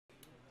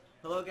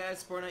Hello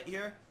guys, Fortnite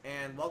here,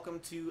 and welcome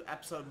to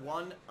episode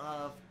 1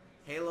 of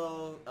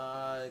Halo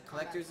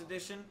Collector's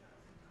Edition.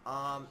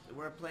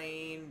 We're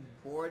playing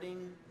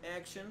Boarding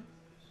Action.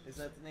 Is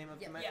that the name of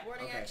the map? Yeah,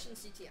 Boarding Action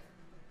CTF.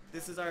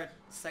 This is our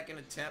second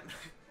attempt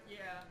Yeah.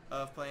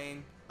 of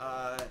playing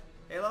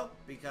Halo,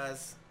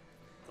 because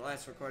the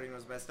last recording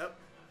was messed up.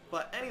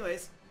 But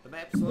anyways, the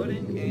map's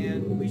loading,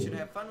 and we should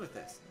have fun with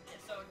this. Yeah,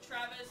 so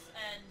Travis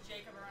and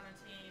Jacob are on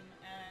a team,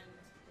 and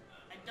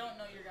I don't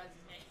know your guys'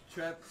 name.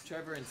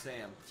 Trevor and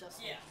Sam.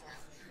 Just Yeah.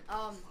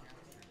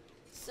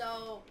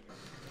 So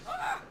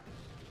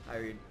Hi,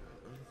 Reed.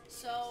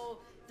 so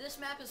this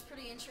map is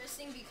pretty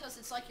interesting because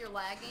it's like you're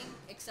lagging,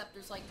 except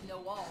there's like no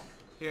wall.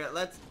 Here,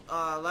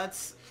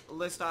 let's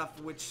list off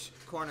which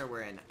corner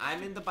we're in.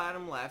 I'm in the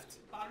bottom left.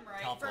 Bottom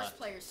right. Top First left.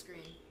 player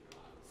screen.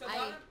 So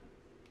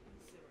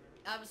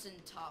I was in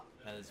top.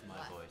 That is my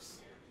left. voice.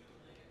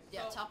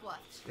 Yeah, So- top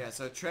left. Yeah,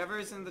 so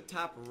Trevor's in the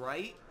top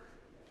right.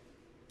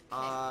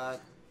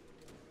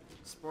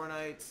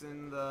 Spornite's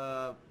in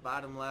the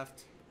bottom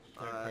left.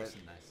 Third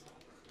person, nice.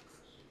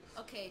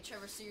 Okay,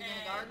 Trevor, so you're and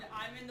gonna guard.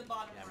 I'm in the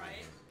bottom Yeah, right. right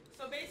here.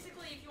 So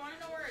basically, if you want to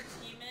know where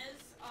a team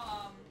is,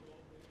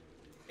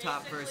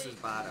 Top basically- versus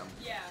bottom.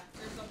 Yeah,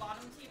 there's a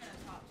bottom team and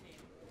a top team.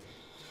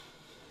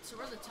 So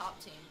we're the top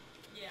team.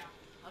 Yeah.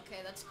 Okay,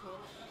 that's cool.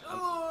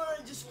 Oh,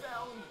 I just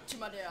fell to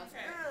my death.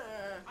 Okay.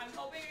 Ugh. I'm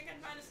hoping I can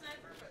find a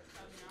sniper, but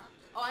probably not.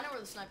 Oh, I know where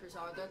the snipers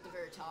are. They're at the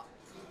very top.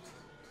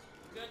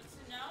 Good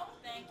to know.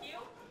 Thank you.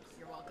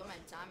 You're welcome.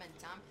 Anytime,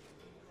 anytime.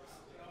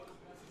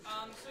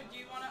 So do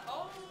you want to?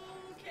 Oh,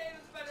 okay,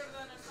 that's better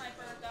than a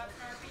sniper. That's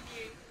an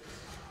RPG.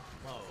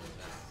 Whoa,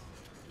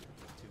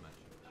 that's too much.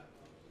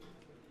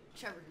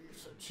 Trevor, you're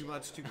so Too chill.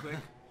 much, too quick.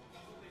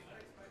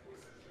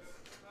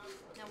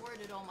 Now, where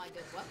did all my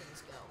good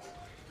weapons go?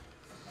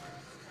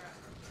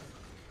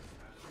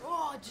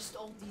 Oh, just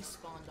all these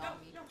spawned No, on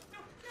me. no, no,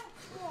 no.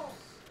 Whoa.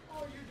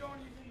 Oh, you don't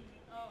even.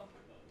 Oh.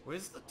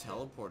 Where's the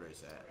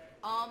teleporters at?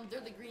 They're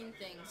the green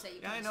things that you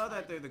Yeah, can I know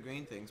that spawn. they're the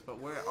green things, but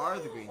where are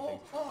the green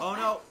things? Oh, Oh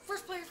no!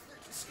 First player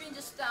screen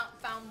just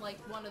found like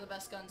one of the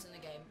best guns in the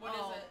game. What is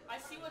Oh, it? I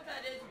see what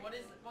that is. What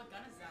is? What gun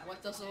is that?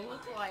 What does it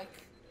look like?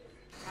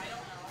 I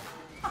don't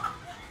know.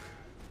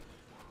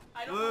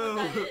 I don't know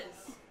what that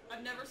is.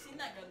 I've never seen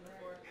that gun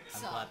before.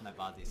 I'm So, glad my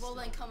body's well,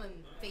 still. then come and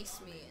face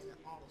me and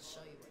I'll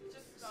show you what it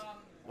is. Just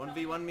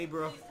 1v1 me,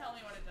 bro. Please tell me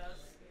what it does.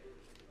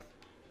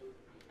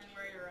 And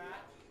where you're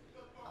at.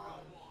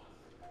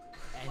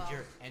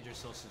 And your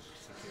social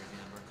security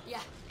number.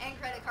 Yeah, and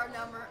credit card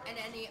number and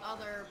any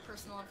other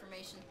personal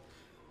information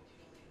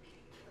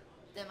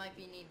that might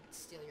be needed to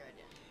steal your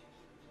identity.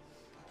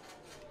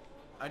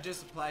 I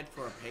just applied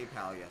for a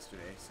PayPal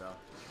yesterday, so.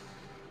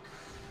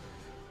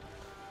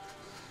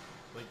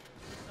 Wait,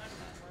 That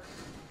doesn't work.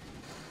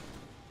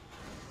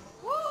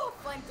 Woo!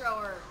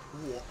 Flamethrower!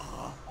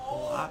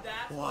 Oh,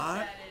 that's what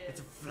that is.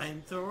 It's a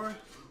flamethrower?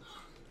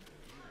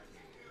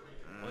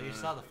 well, you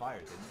saw the fire,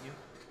 didn't you?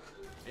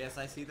 Yes,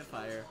 I see the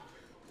fire.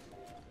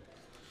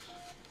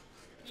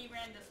 He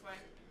ran this way.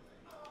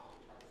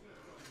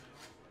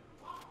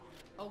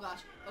 Oh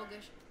gosh, oh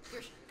gosh,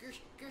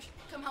 Gersh,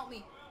 come help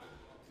me.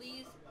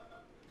 Please?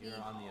 You're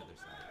on the other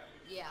side.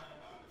 Yeah.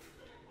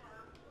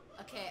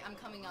 Okay, I'm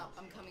coming up,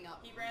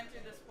 He ran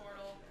through this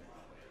portal.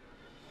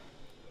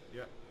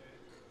 Yeah.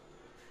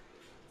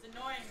 It's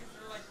annoying because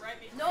they're like right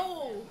behind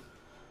No! you.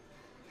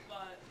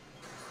 But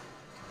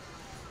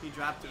He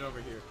dropped it over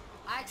here.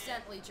 I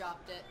accidentally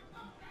dropped it.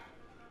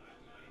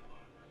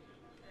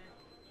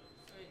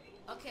 sweet.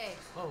 Okay,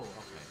 Oh, okay.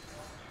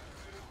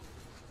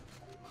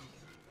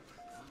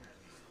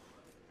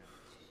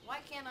 why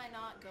can't I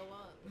not go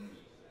up?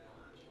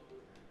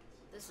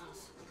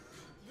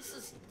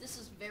 This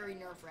is very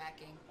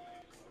nerve-wracking.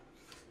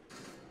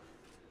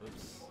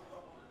 Oops.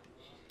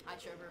 Hi,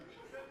 Trevor.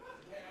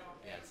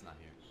 Yeah, it's not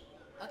here.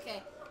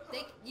 Okay,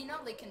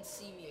 they can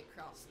see me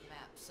across the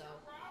map, so.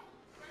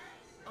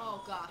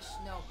 Oh gosh,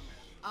 no.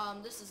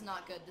 This is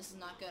not good. This is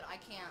not good. I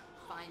can't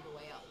find a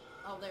way up.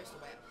 Oh, there's the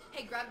way up.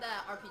 Hey, grab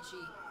that RPG.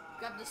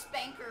 Grab the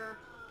spanker.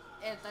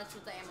 If that's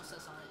what the ammo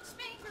says on it.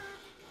 Spanker.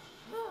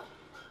 Go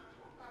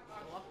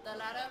up the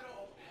ladder.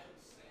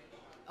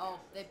 Oh,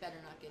 they better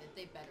not get it.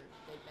 They better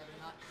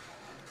not.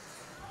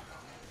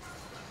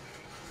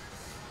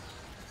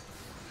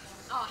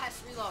 Oh, it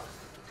has to reload.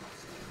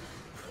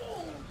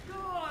 Oh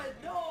God,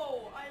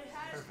 no!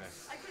 Perfect.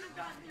 I could have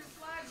gotten your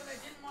flag, but I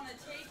didn't want to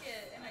take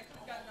it, and I could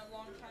have gotten it a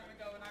long time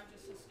ago, and I'm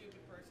just a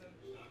stupid person.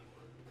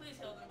 Please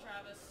heal them,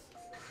 Travis.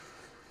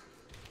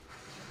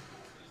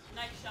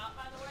 Nice shot,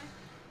 by the way.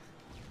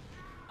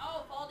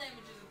 Oh, fall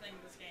damage is a thing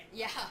in this game.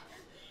 Yeah.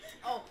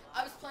 Oh,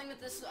 I was playing with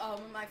this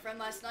with my friend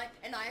last night,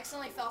 and I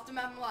accidentally fell off the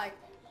map. I'm like,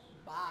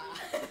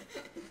 bye.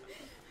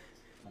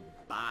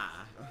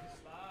 Bye.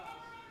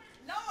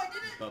 No, I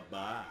didn't!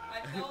 Bye-bye.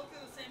 I fell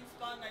through the same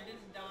spot and I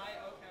didn't die.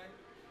 Okay.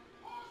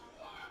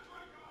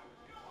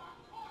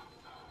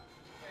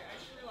 Okay, I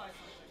just realized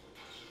something.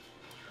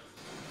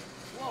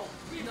 Whoa.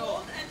 We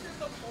No. both entered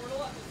the portal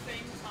at the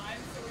same time,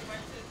 so we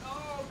went to.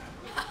 Oh.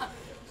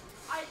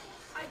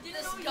 I didn't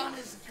This know gun you,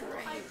 is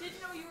great. I didn't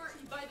know you were.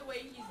 By by the way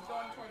he's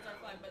going towards our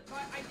flag, but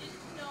I didn't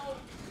know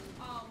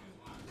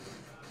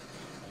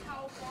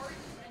how far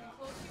and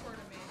close you were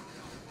to me.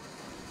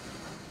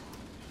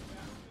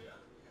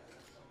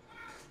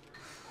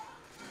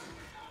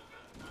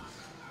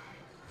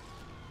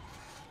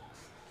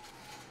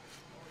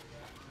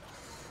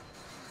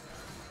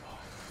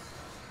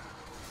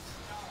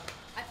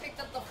 I picked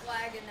up the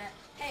flag and that.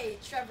 Hey,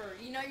 Trevor,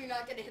 you know you're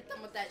not gonna hit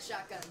them with that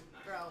shotgun,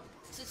 bro.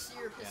 It's just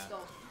your pistol.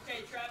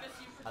 Okay, Travis,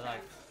 you I protect.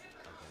 like.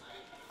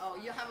 Oh,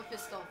 you don't have a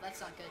pistol.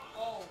 That's not good.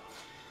 Oh.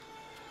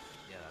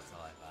 Yeah, that's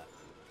all I thought.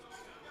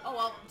 Oh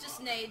well,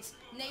 just nades.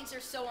 Nades are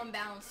so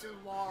unbalanced. They're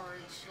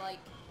large. Like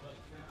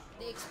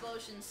the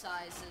explosion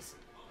size is.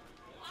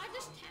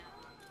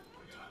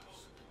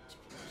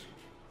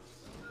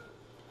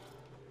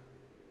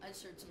 I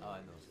just heard some. Oh, I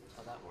know.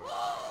 Oh, that works.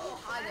 Oh,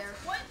 hi there.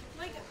 What?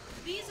 Like,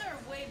 these are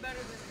way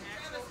better than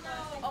actual Travis,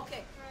 classic. no.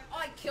 Okay. Oh,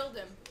 I killed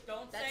him.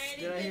 Don't That's- say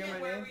Did I anything hear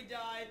my where name? we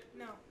died.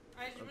 No,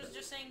 I was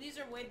just saying these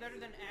are way better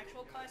than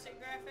actual classic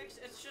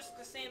graphics. It's just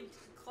the same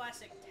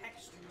classic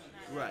textures.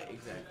 not Right, actual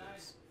exactly.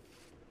 graphics.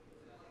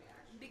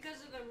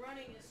 Because of the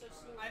running is so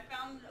slow. I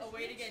found a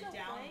way to get Still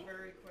down playing?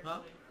 very quickly.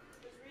 Huh?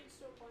 Is Reed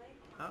still playing?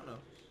 I don't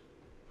know.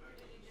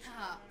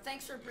 Haha,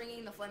 thanks for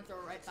bringing the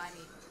flamethrower right by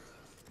me.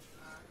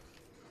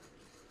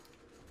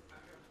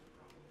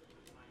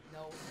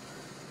 No.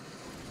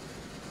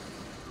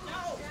 No!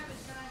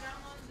 Travis, can I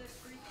download this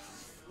free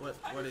What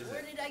is Where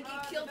it? did I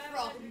get killed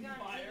from?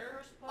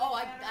 Fire. Oh,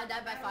 I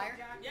died by fire?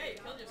 Yeah, you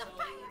killed yourself.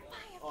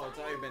 Oh, it's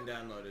already been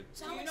downloaded.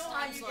 So Do how you much know how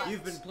time's you left?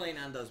 You've been playing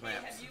on those Hey,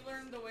 maps. have you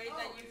learned the way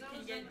that you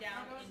can get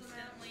down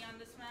instantly on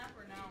this map,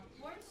 or no?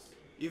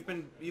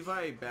 You've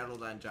already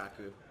battled on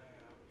Jakku.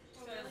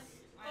 Because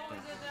Oh,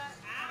 is it that?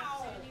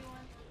 Ow! Sandy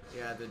one?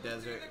 Yeah, the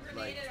desert There's a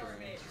like grenade at our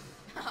terrain.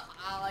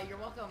 base. You're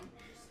welcome.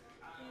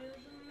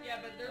 Yeah,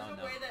 but there's Oh, a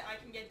no. way that I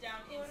can get down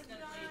instantly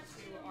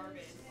to our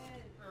base.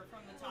 Or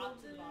from the top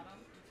to the bottom.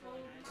 It's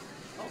really nice.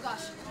 Oh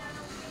gosh.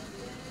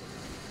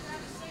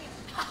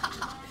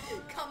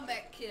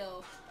 Comeback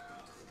kill.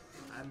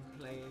 I'm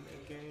playing a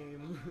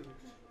game.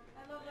 I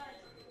love that.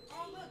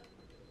 Oh, look.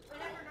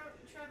 Whenever, no,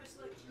 Travis,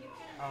 look. You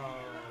can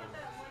look at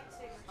that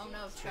lightsaber. Oh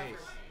no, Chase. Trevor.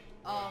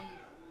 Oh,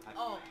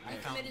 I you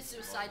found- committed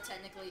suicide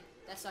technically.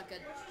 That's not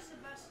good. Which is the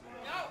best one?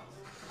 No!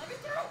 Let me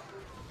through!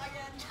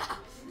 Again.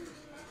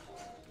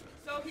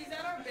 So he's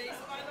at our base,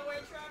 by the way,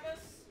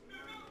 Travis.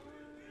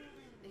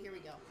 Here we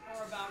go.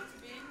 Or about to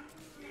be.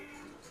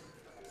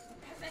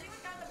 Has anyone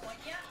gotten a point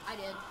yet? I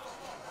did.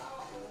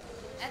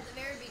 At the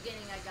very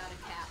beginning, I got a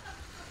cap.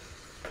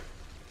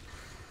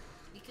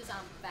 Because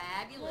I'm Whoa,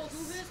 fabulous.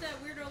 who is that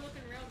weirdo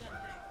looking railgun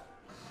thing?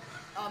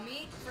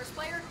 Me, first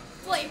player,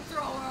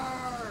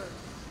 flamethrower.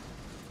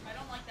 I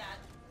don't like that.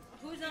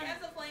 Who's He on?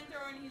 has a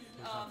flamethrower and he's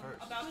on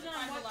first? about Who's to on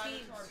climb the what ladder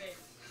teams? to our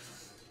base.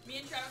 Me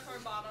and Travis are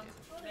bottom.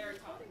 They're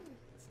top.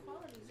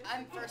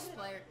 I'm first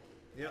player.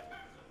 Yep.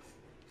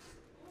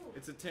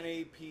 It's a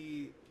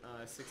 1080p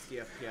 60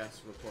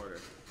 FPS recorder.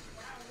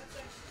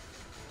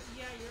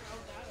 Yeah, you're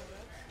Elgato,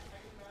 right?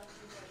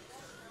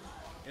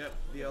 Yep,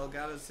 the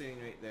Elgato's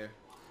sitting right there.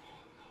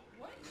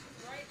 What?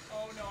 Right?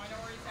 Oh no, I know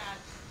where he's at.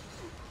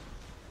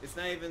 It's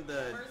not even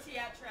the Where's he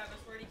at, Travis?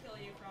 Where'd he kill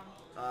you from?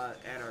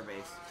 at our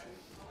base.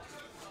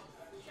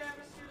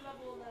 Travis, you're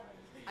level 11.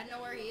 I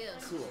know where he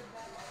is. Cool.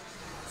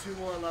 2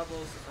 more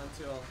levels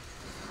until.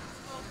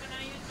 Oh, can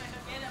I use my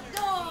headphones?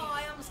 No,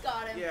 I almost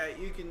got him. Yeah,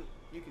 you can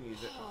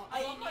use it.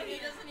 I love how he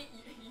doesn't.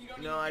 You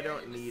don't. No, even I care.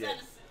 don't He just need it.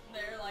 sits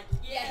There, like,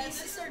 Yeah,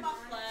 this he's is my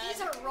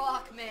flag. a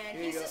rock, man. Here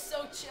you He's go. just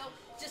so chill.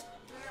 Just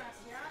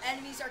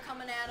enemies are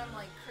coming at him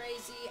like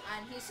crazy,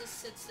 and he just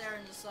sits there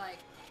and just like,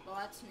 well,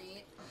 that's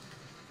neat.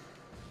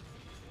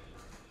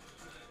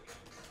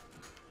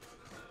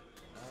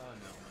 Oh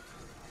no.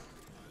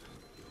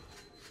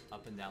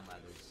 Up and down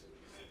ladders.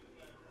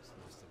 It's the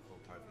most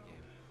difficult part of the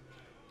game.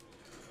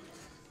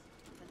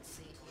 Let's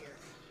see here.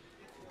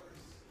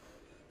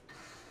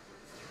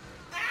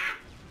 Ah!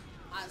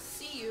 I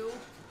see you.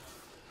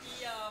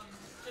 He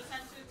just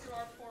entered through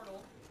our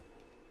portal.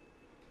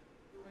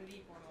 Or the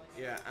portal. I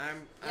guess.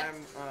 Yeah,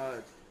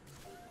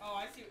 Oh,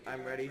 I see what you're I'm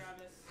doing, ready.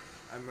 Travis.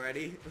 I'm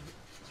ready.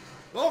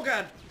 Oh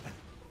god!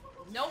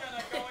 Nope.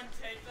 Gonna go and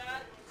take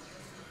that.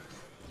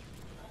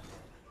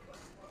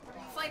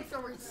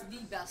 Flamethrower is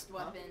the best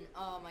weapon.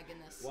 Oh my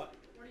goodness. What?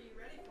 What are you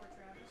ready for,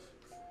 Travis?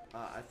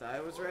 I thought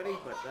I was ready,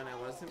 but then I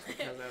wasn't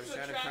because I was So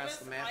trying to Travis,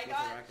 cross the map I with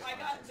got, a rocket I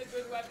launcher. got the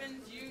good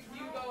weapons. You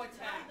go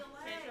attack.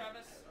 Okay,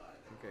 Travis.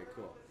 Okay,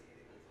 cool.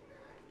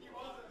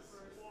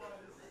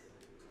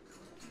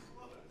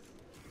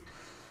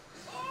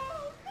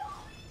 Oh no!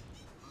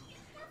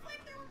 More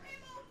flamethrower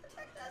ammo!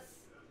 Protect us!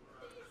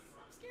 Please,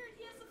 I'm scared.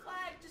 He has the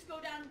flag. Just go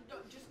down.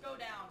 Just go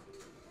down.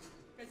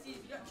 Cause he's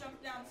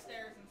jumped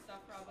downstairs and stuff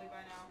probably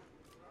by now.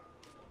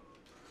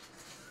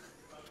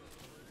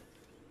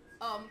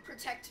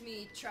 Protect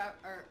me,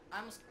 or I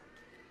almost,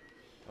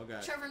 Oh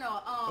god. Trevor, no,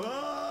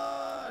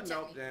 protect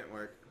Nope, me. didn't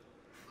work.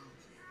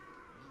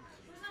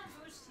 Who's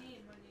on whose team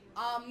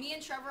when you... Me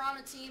and Trevor on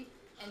a team,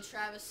 and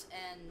Travis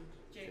and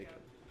Jacob.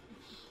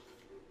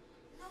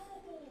 No!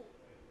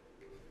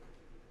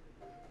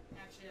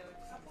 actually.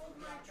 I pulled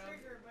my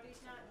trigger, but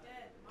he's not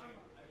dead. Mama.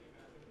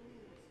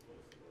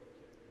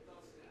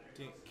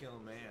 Didn't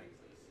kill a man.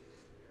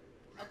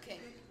 Okay.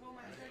 Pull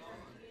my trigger.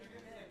 He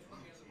isn't dead.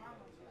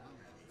 Mama.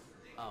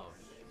 Oh.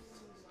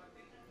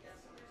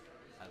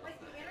 I love Like,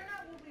 the that.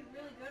 internet will be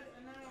really good,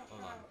 and then it'll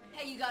Hold on.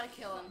 Hey, you gotta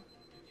kill him.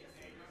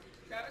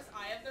 Travis,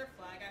 I have their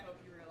flag. I hope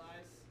you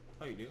realize.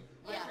 Oh, you do?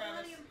 Yeah.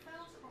 Travis,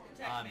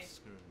 protect I'm me.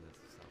 screwing this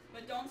stuff.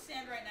 But don't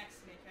stand right next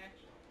to me, okay?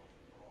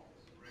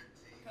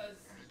 Because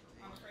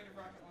I'm afraid of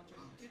rocket launchers.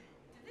 Did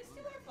they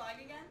steal our flag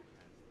again?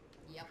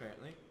 Yep.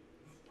 Apparently.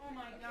 Oh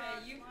my Okay,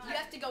 god. you You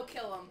have to go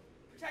kill him.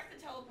 protect the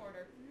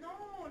teleporter. No,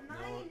 do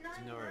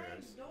you know where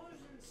it is?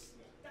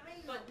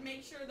 But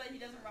make sure that he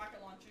doesn't rocket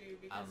launch you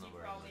I because don't know he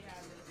where probably it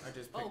has is. it. I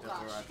just Oh, picked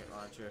up a gosh. rocket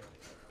launcher.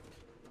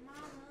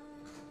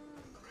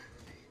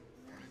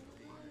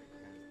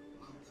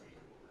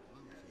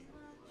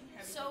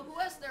 So who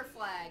has their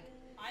flag?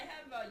 I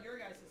have your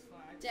guys'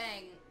 flag.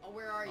 Dang.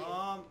 Where are you?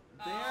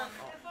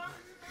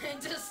 There.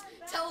 And just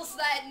tell us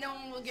that no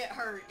one will get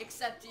hurt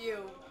except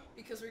you,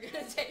 because we're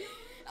gonna take.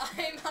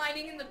 I'm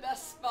hiding in the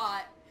best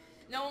spot.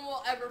 No one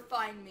will ever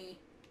find me.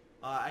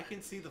 I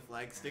can see the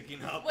flag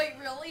sticking up. Wait,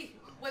 really?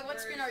 Wait, what Where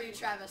screen is are he? you,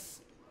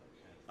 Travis?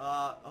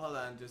 Hold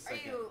on, just a Are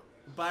second. you?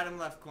 Bottom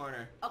left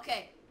corner.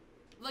 Okay.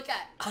 Look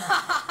at.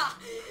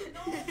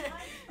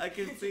 I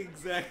can see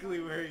exactly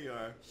where you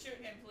are. Shoot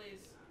him, please.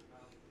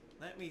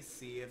 Let me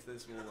see if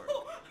this will work.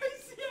 Oh, I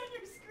see on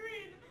your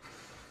screen.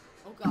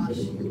 Oh gosh.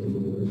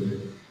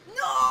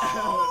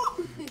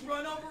 No!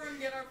 Run over and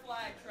get our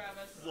flag,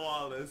 Travis.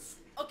 Flawless.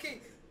 Okay.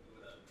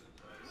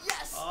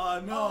 Yes.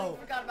 Oh no. Oh,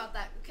 I forgot about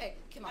that. Okay,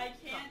 come on. I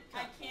come on,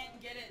 come on.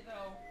 can't get it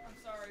though. I'm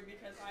sorry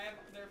because I have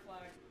their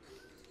flag.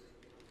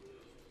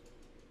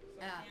 So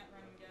Yeah. I can't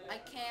run and get it. I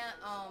can't.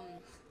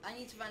 I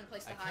need to find a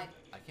place to hide.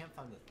 I can't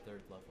find the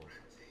third level.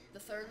 The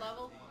third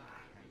level.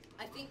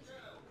 I think.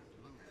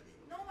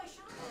 No, I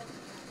shot him.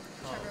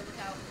 Trevor, look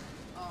out.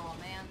 Oh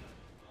man.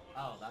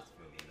 Oh, that's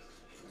good.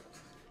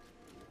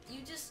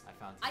 You just. I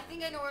found. I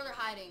think I know where they're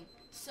hiding.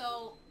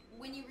 So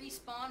when you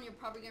respawn, you're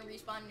probably gonna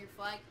respawn in your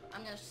flag.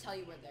 I'm gonna just tell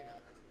you where they're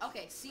gonna.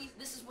 Okay, see,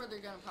 this is where they're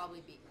gonna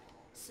probably be.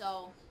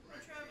 So. Hey,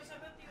 Travis, I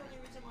bet the only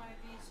reason why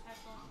these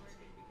headphones work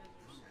is because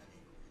they're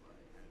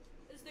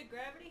sad. Is the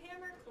gravity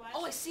hammer classic?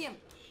 Oh, I see him.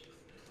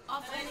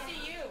 Off And I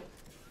see you.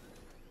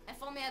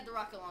 If only I had the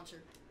rocket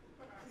launcher.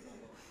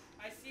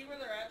 I see where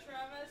they're at,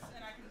 Travis,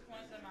 and I can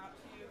point them out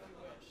to you if you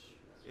wish.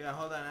 Yeah,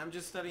 hold on. I'm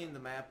just studying the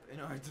map in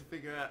order to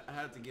figure out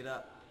how to get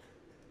up.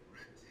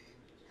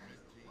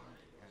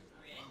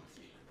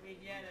 We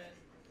get it.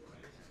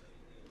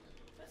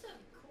 That's a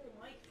cool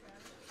mic,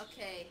 Travis.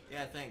 Okay,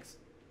 Yeah, thanks.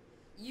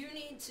 you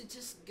need to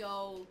just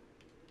go.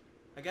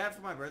 I got it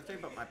for my birthday,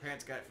 but my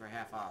parents got it for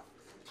half off.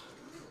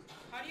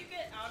 How do you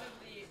get out of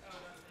the? Oh,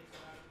 that's how you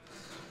get out of it.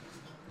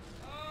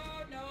 Oh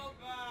no!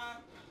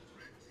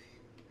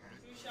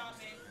 Who shot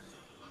me?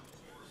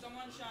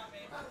 Someone shot me.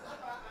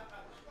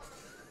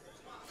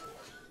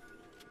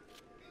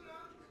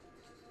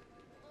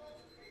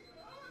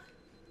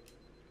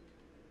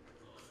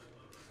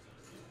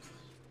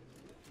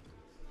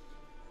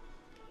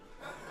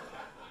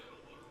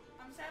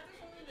 I'm sad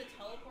there's only the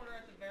teleporter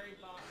at the very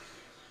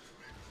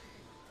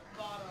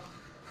bottom.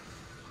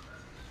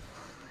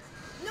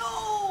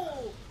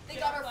 No! They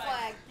got our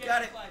flag. Get Got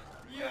our it. Flag.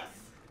 Yes.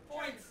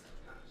 Points.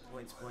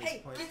 Points, points, Hey,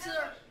 points. get to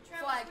their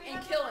Travis, flag we and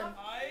have kill him. enough-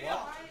 I.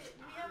 What?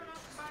 We have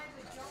enough to buy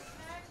the jump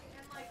pack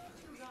and like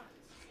 2 guns.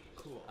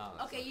 Cool. Oh,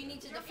 that's Okay, you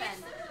need to Your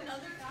defend. base has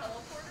another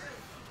teleporter?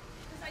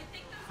 Because I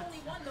think there's only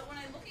one, but when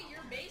I look at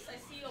your base, I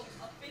see a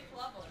 5th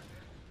level.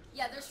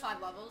 Yeah, there's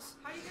 5 levels.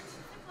 How do you get to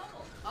the 5th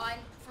level?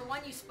 For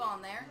one, you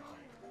spawn there.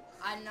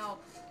 I know.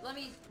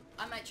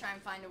 I might try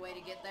and find a way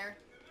to get there.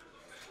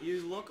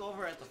 You look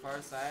over at the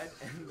far side,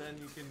 and then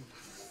you can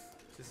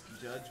just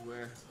judge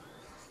where.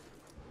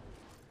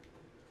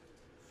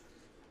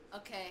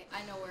 Okay,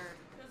 I know where.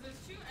 Because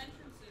there's 2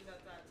 entrances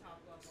at that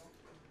top level.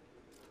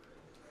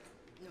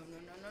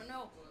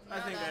 No. I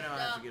think I know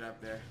how to get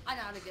up there. I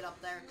know how to get up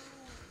there.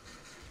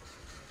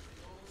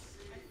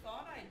 I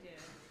thought I did.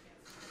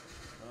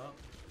 Oh,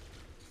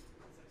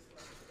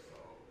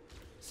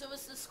 So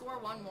is the score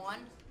 1-1?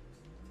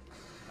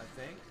 I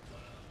think.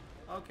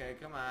 Okay,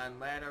 come on,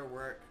 ladder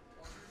work.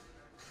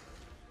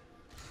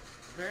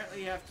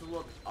 Apparently you have to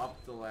look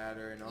up the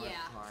ladder in order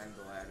Yeah. to climb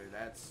the ladder.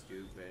 That's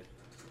stupid.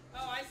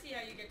 Oh, I see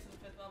how you get to the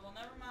 5th level.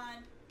 Never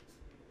mind.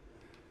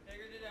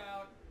 Figured it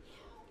out.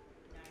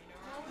 Now you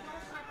know No, where don't I'm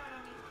at. snipe out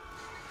on me.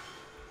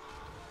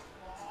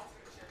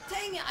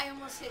 Dang it, I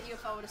almost hit you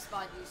if I would have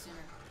spotted you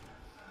sooner.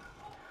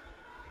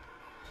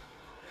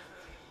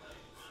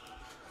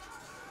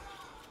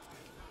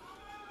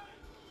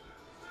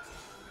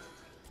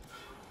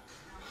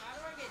 Now, how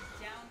do I get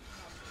down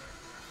from up here?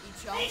 You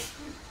jump.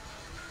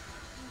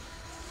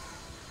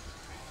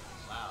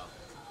 wow.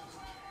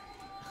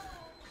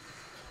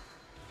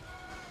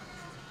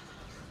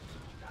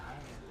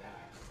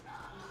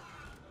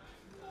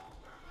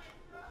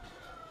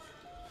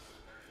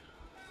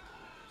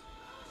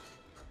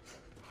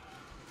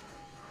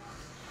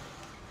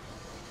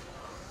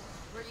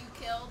 Were you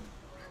killed?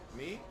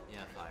 Me?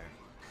 Yeah, fire.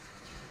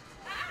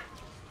 Ah!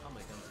 Oh,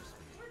 my guns are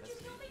sweet. Where'd That's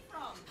you kill neat. me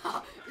from?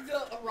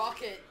 A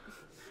rocket.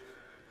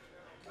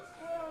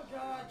 Oh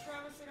god,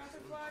 Travis, I got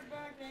the flag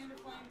back, aimed a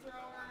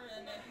flamethrower,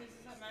 and his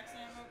is at max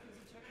ammo because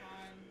he took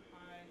mine.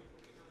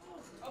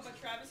 Oh, but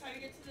Travis, how do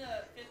you get to the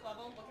 5th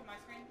level? Look at my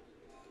screen.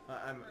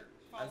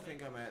 I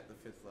think I'm at the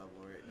 5th level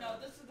right now.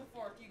 No, this is the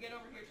 4th. You get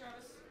over here,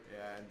 Travis?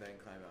 Yeah, and then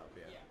climb up,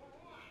 yeah. Yeah.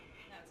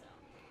 That's how.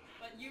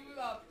 But you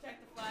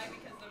protect the flag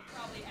because they're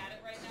probably at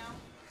it right now.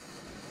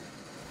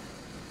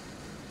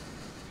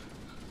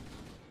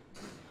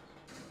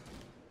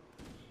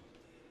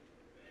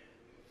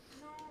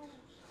 No.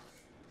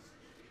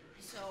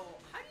 So,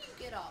 how do you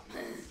get up?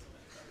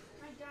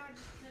 My dad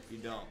You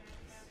don't.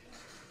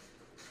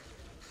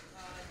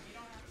 You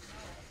don't have to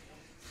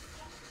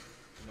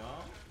know. No?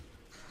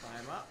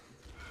 Climb up?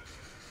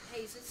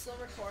 Hey, is it still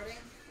recording?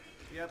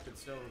 Yep,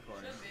 it's still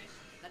recording. Should be.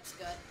 That's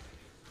good.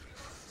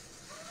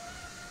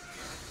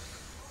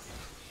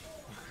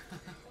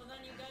 Well, then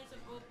you guys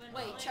have both been.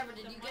 Wait, playing Trevor, with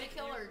did the you get a mic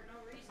kill there or for no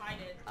reason. I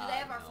did. do they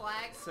have our no.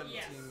 flags? 17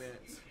 Yes.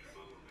 minutes.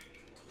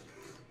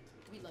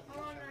 We love you, How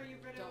long Trevor. are you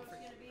gonna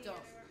be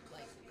Don't here?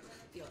 like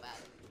feel bad.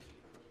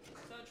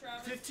 So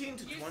Travis, 15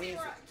 to you 20 see is-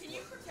 where can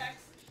you protect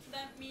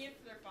me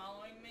if they're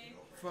following me?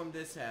 From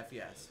this half,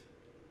 yes.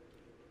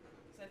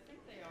 Because I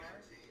think they are.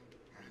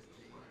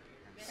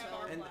 They have So-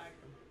 our And- flag.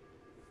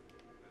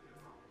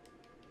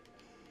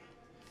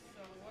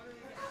 So what are we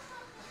gonna?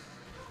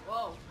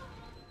 Whoa.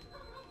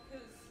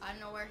 Because I don't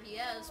know where he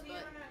is,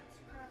 but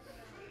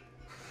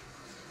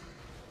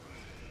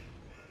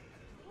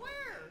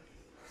where?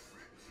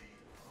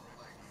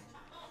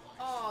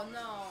 Oh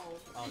no.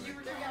 Oh, did you They're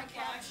return gonna our flag?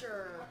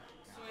 capture.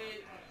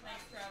 Sweet.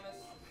 Thanks, Travis.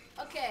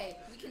 Okay,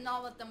 we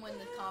cannot let them win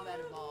the combat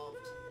involved.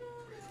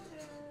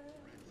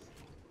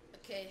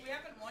 Okay, We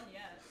haven't won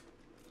yet.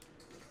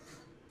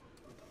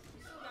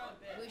 We still got a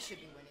bit. we should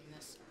be winning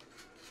this.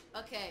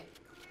 Okay,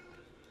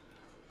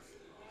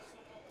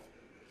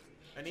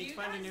 I Do need to you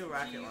find a guys- new do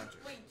rocket you- launcher.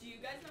 Wait, do you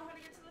guys know how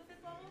to get to the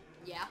 5th level?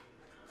 yeah,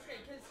 Okay,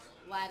 because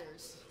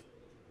ladders.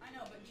 I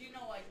know, but do you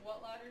know like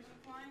what ladders you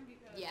climb?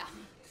 Because Yeah,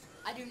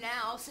 I do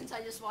now since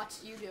I just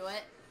watched you do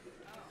it.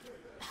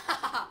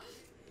 Oh.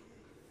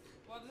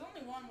 Well, there's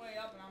only one way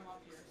up, and I'm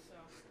up here, so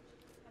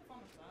have fun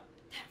with that.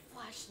 That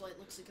flashlight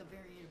looks like a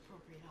very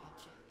inappropriate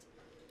object.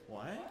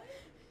 What?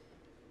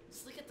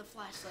 Just look at the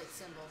flashlight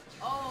symbol.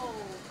 Oh,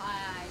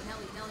 hi,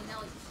 Nelly, Nelly,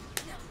 Nelly.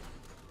 Nelly.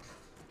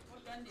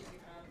 What gun did you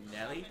have?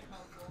 Nelly? Not been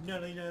helpful.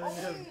 Nelly, Nelly,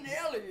 Oh,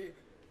 Nelly.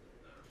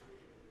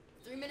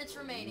 3 minutes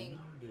remaining.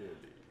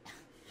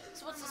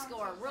 So what's the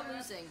score? We're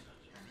losing.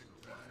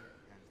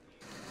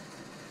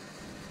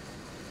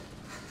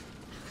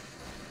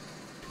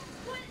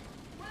 What?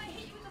 When I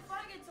hit you with the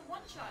flag, it's a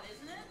one-shot,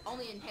 isn't it?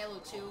 Only in Halo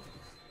 2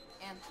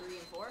 and 3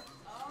 and 4.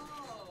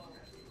 Oh.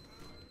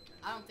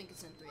 I don't think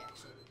it's in 3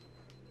 actually.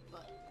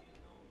 But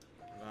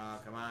Oh,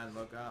 come on,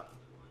 look up.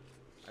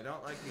 I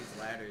don't like these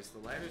ladders. The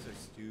ladders are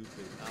stupid.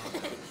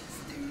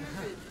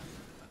 stupid.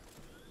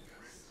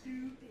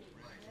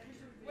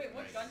 Wait,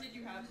 what gun did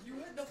you have? You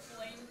had the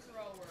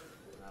flamethrower.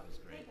 That was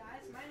Hey great.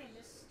 guys, my name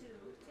is Stu.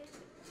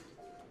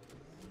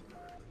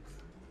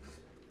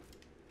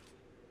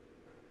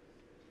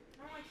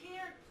 No, I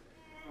can't.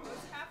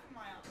 What's half a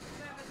mile?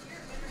 Travis,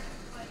 your internet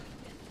like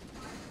it's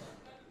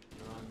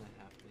You're on the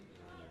half thing.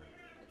 You're on your.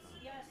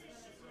 yes, then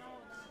it's no,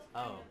 then it's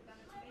Oh. then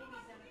it's maybe,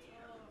 then it's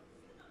oh.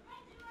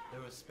 There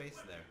was space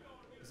there.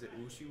 Is it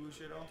whooshy whoosh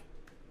at all?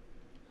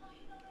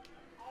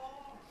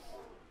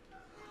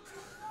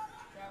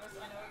 Travis, I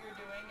know what you're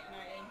doing, and I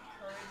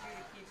encourage you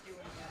to keep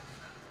doing it.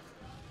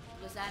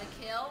 Was that a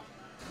kill?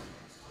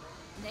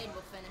 Nate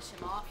will finish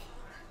him off.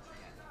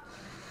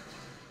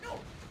 No!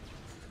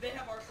 They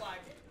have our flag.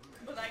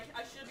 But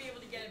I should be able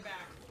to get it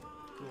back.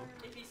 Cool.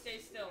 If he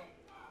stays still.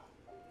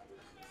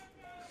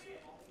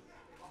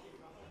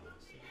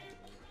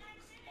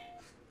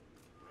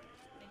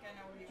 I think I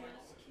know where he went.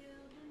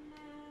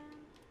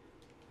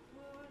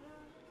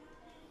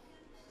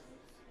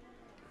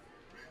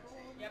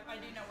 Yep, I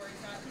do know where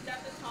he's at. He's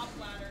at the top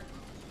ladder.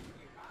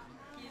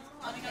 He's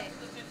climbing Okay. up to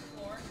the 5th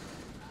floor.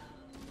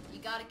 You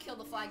gotta kill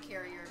the flag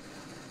carrier.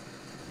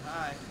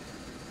 Hi.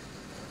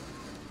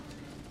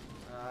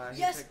 He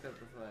Yes! picked up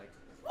the flag.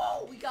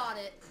 Whoa, we got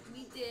it.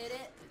 We did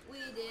it. We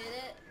did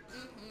it.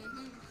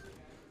 Mm-hmm.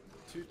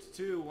 2 to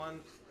 2,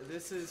 1.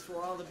 This is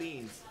for all the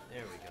beans.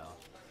 There we go.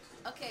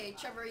 Okay,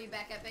 Trevor, are you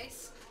back at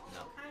base?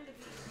 No. Kind of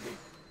easy.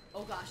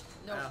 Oh gosh,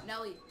 no, Ow.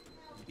 Nelly.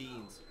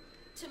 Beans.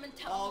 Tim and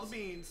All the Tunnels.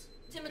 beans.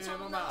 Tim and In my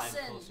Tunnel mouth. I'm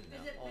Nelson. closer Is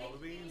now. it All baked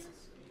the beans?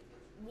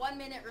 1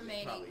 minute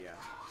remaining. Probably, yeah.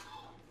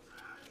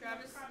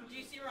 Travis, do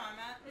you see where I'm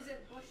at? Is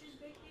it Bush's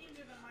baked beans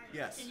or the Myers?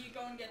 Yes. Can you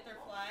go and get their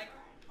flag?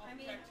 I'll I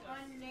mean, protect us.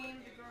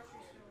 unnamed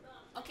grocery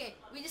store. Okay,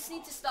 we just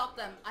need to stop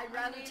them. I'd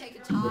rather take a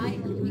tie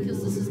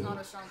because this is not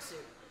our strong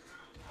suit.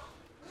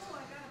 Oh,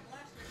 I got a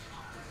blaster.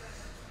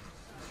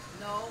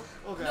 No.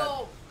 Oh, God.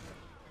 No.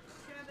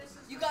 Travis, is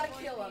You my gotta voice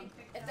kill being them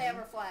picked if up? they have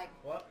our flag.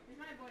 What? Is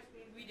my voice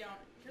being We don't,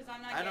 because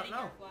I'm not I don't getting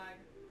know. your flag.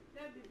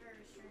 That'd be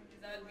very strange. Because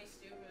that would be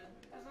stupid.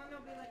 Because then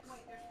they'll be like,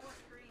 wait, there's 4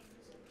 screens.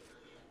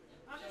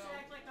 I'll just So-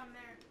 act like I'm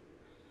there.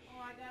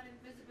 Oh, I got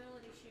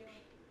invisibility shield.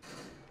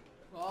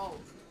 Whoa.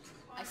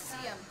 Oh, I see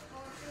God. him.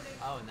 Oh, shooting.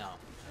 Oh no.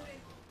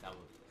 Shooting. That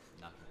would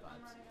knock me I'm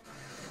vibes. running. I'm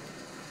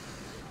running.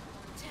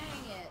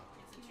 Dang it.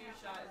 It's a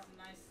two-shot. It's a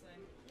nice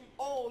thing.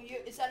 Oh,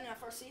 is that an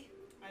FRC?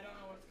 I don't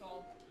know what it's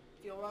called.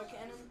 Fuel rod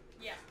cannon?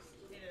 Yeah,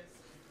 it is.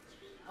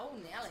 Oh,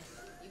 Nelly.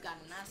 You got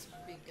a nice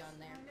big gun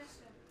there. I missed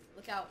him.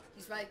 Look out.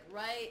 He's right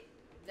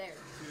there.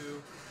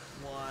 2,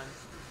 1,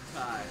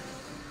 tie.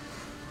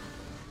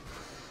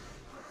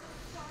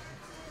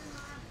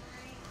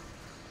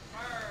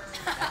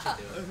 That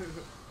should do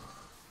it.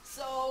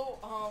 So,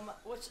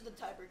 what should the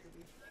tiebreaker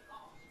be?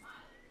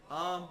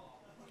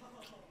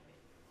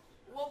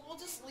 We'll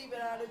just leave it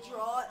at a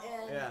draw,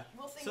 and Yeah.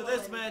 we'll think So about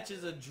this it. match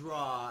is a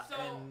draw, So,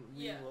 and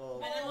we yeah.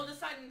 will. And then we'll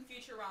decide in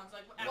future rounds,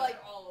 like after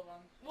Like- all of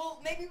them. Well,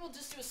 maybe we'll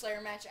just do a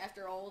Slayer match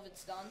after all of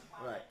it's done.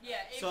 Right.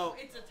 Yeah, So-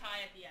 it's a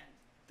tie at the end.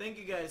 Thank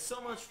you guys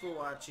so much for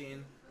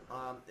watching.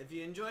 If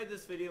you enjoyed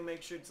this video,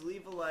 make sure to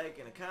leave a like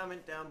and a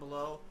comment down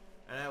below.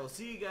 And I will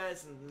see you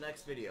guys in the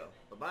next video.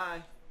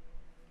 Bye-bye.